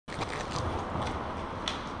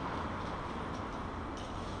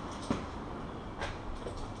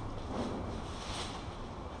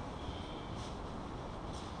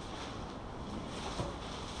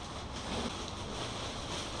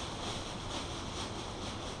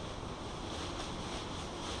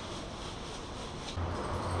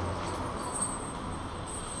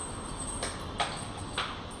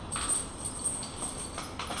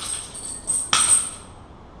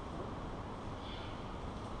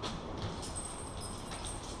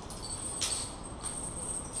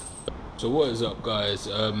So what is up, guys?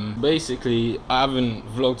 Basically, I haven't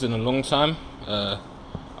vlogged in a long time.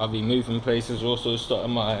 I'll be moving places, also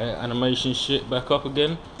starting my animation shit back up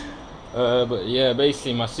again. But yeah,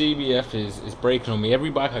 basically my CBF is breaking on me.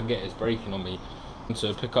 Every bike I get is breaking on me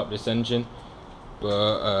to pick up this engine.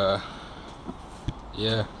 But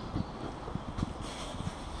yeah.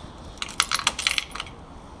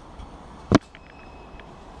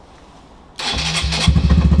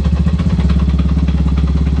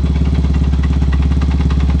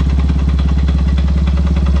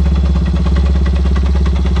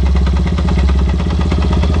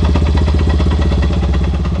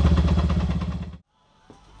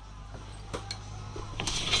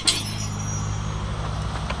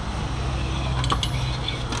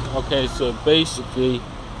 Okay, so basically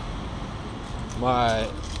my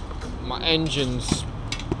engine's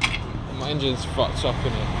fucked up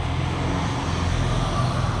in it.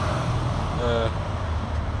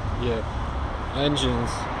 Yeah, my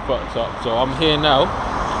engine's fucked up. So I'm here now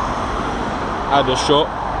at the shop.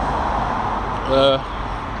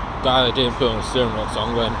 Guy didn't put on the steering lock, so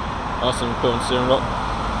I'm going to ask him to put on the steering lock.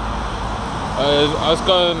 I was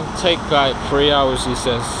going to take like 3 hours, he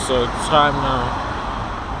says. So time now.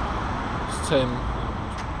 10,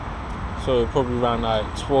 so probably around like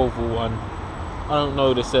 12 or 1. I don't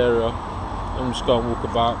know this area. I'm just gonna walk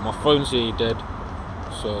about. My phone's really dead,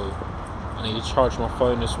 so I need to charge my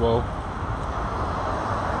phone as well.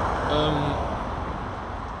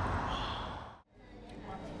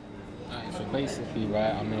 Right, so basically,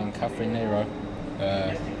 right, I'm in Cafe Nero,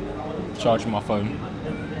 charging my phone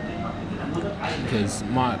because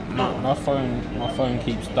my phone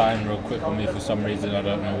keeps dying real quick on me for some reason. I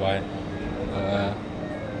don't know why.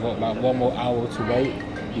 Got like 1 more hour to wait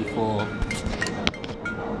before.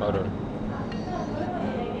 Hold on.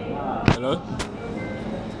 Hello?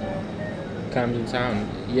 Camden Town.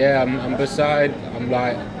 Yeah, I'm beside. I'm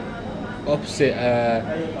like opposite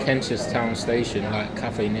Kentish Town Station, like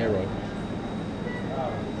Cafe Nero.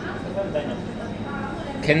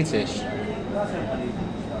 Kentish.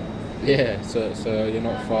 Yeah, so you're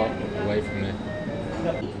not far away from there.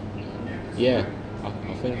 Yeah, I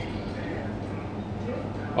think.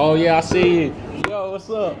 Oh yeah, I see you. Yo, what's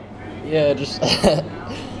up? Yeah, just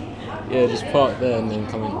yeah, just park there and then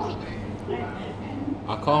come in.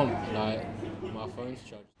 I can't, like, my phone's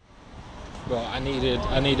charged. But I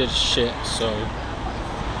needed shit, so,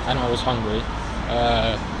 and I was hungry.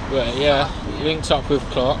 But yeah, linked up with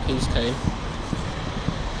Clark. He's came.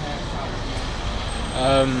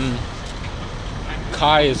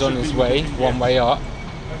 Kai is on his way, 1 way up,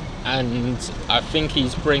 and I think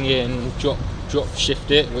he's bringing drop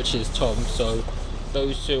shift it, which is Tom, so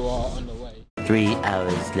those two are on the way. 3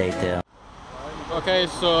 hours later. Okay,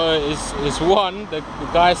 so it's 1. The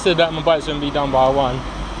guy said that my bike's gonna be done by 1.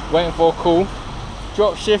 Waiting for a call.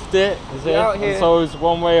 Drop shift it, is it? Out here. And so it's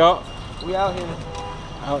 1 way up. We out here.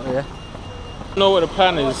 Out here. I don't know what the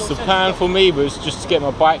plan is. The plan for me was just to get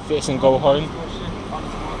my bike fixed and go home.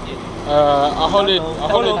 I hollered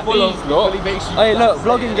these lot. Hey, look,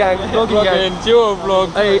 vlogging gang, dual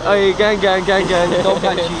vlog. Hey, gang, don't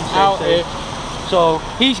catch you. Out here. So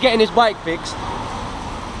he's getting his bike fixed,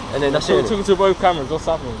 and then that's it. Talking to both cameras. What's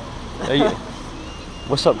happening? Hey,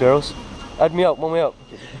 what's up, girls? Add me up, 1 way up.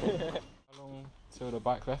 How long till the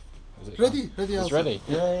bike left? Is it Ready? It's ready.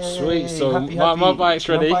 Yeah. Sweet. So my bike's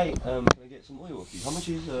ready. Can I get some oil off you? How much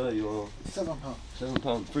is your £7.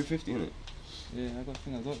 £7? 350, isn't it? Yeah, I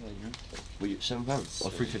think I got that, you know. Well, you £7 or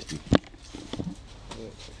 350?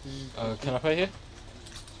 Can I pay here?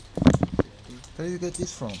 Where do you get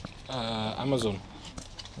this from? Amazon.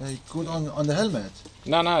 Good on the helmet.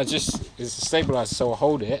 No, it's stabilized, so I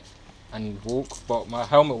hold it and walk. But my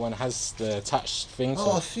helmet one has the attached thing. So.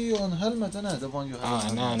 Oh, I see you on helmet, isn't it? The one you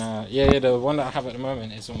have. No. Yeah, the one that I have at the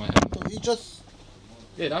moment is on my helmet. So you just.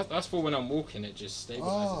 Yeah, that's for when I'm walking. It just stabilizes.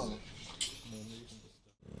 Oh.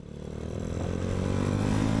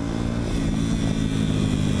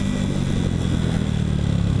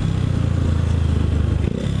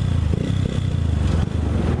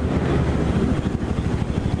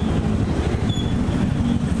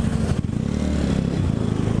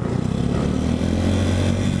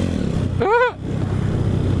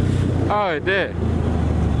 Oh, it did.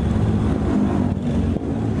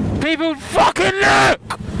 People fucking look!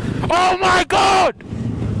 Oh my god!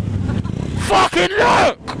 Fucking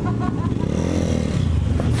look!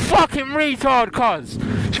 Fucking retard, cuz.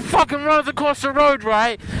 She fucking runs across the road,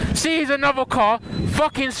 right? Sees another car,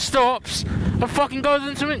 fucking stops, and fucking goes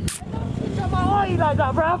into me. Why are you like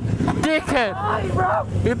that, bruv? Dickhead! Why, bruv?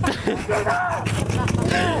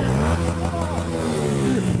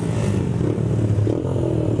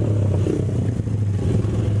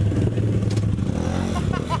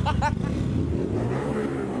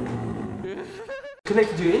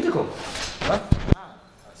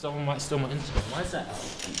 steal my Instagram. Why is that?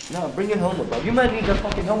 No, bring your helmet, bro. You might need a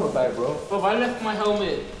fucking helmet bag, bro. Bro, I left my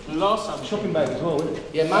helmet last time. Shopping bag as well, isn't it?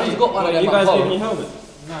 Yeah, man's got one of them. You guys giving your helmet?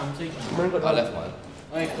 No, I'm taking it. I left mine.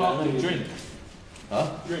 I can't drink. Huh?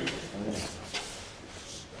 Drink.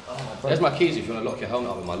 There's my keys if you want to lock your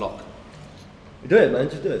helmet up in my lock. Do it, man.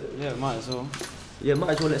 Just do it. Yeah, might as well. Yeah,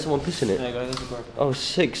 might as well let someone piss in it. There you go, there's a grab. Oh,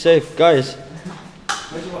 sick, safe. Guys,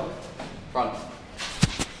 Where's your one? Front.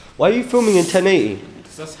 why are you filming in 1080?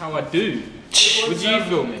 Because that's how I do. Would you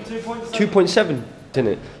film it? 2.7, isn't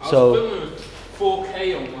it? I was So, filming with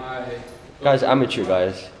 4K on my... guys, amateur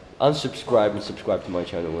guys. Unsubscribe and subscribe to my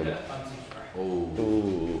channel, innit?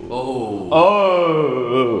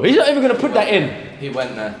 Oh. He's not even going to put that in. He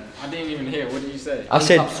went there. I didn't even hear. What did you say? I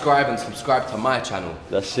said, Subscribe and subscribe to my channel.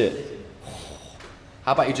 that's it.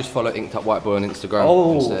 How about you just follow Inked Up White Boy on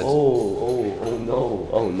Instagram instead?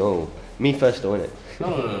 Oh no. Me first though, innit?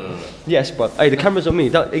 No. Yes, but hey, the camera's on me.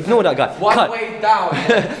 Ignore that guy. One Cut. way down.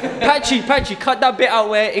 Patchy, cut that bit out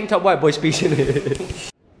where Inked Up White Boy speaks in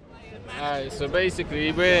it. Alright, so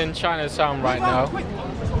basically we're in Chinatown right now.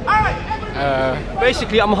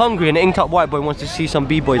 Basically, I'm hungry and Inked Up White Boy wants to see some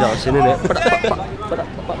b-boy dancing, innit?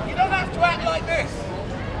 You don't have to act like this.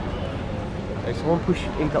 Hey, someone push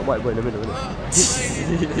Inked Up White Boy in the middle,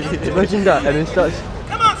 innit? Imagine that, and then starts...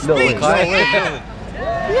 Come on, No, speak. I Say can't.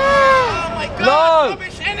 yeah. Oh my God. No.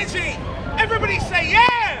 Rubbish energy. Everybody say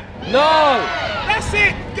yeah. No! That's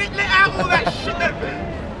it. Let out all that shit.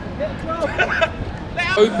 Let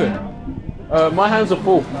out. Open. My hands are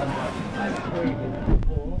full.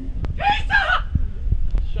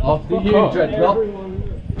 After you, Dreadlock.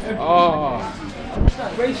 Oh,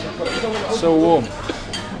 so warm.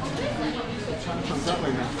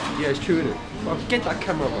 Yeah, it's true, innit? Bro, get that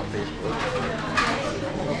camera on my face, bro.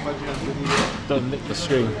 Don't lick the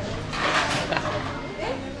screen.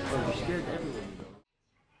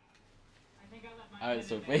 Alright,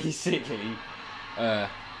 so basically,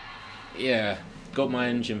 yeah, got my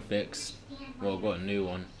engine fixed. Well, got a new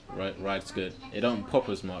one. Ride's good. It don't pop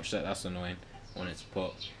as much. That's annoying. Want it to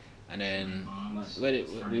pop. And then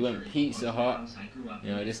we went Pizza Hut.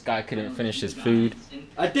 You know, this guy couldn't finish his food.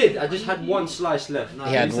 I did. I just had one slice left.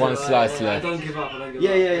 He had one slice left. I don't give up.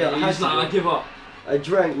 Yeah. I give up. I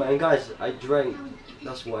drank, man, guys. I drank.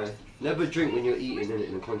 That's why. Never drink when you're eating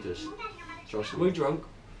in a contest. Trust me. We're drunk.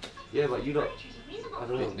 Yeah, but you don't. I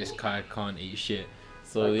don't know. This guy can't eat shit.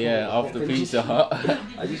 So yeah, after Pizza Hut,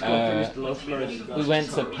 I just can't finish the last slice. we went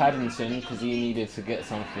to Paddington because he needed to get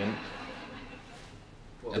something.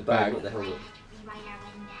 The bag, not the helmet.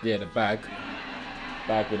 Yeah, the bag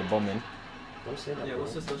with a bomb in. Don't say that. Yeah,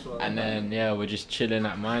 what's the special? And then yeah, we're just chilling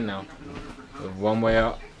at mine now. With one way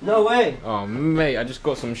up. No way. Oh mate, I just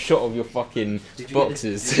got some shot of your fucking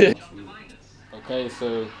boxes. Okay,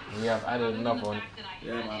 so we have added another one.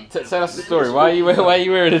 Yeah, man. Tell us the story. Why are you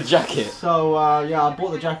wearing a jacket? So yeah, I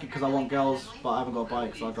bought the jacket because I want girls, but I haven't got a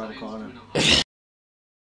bike, so I drive a car now.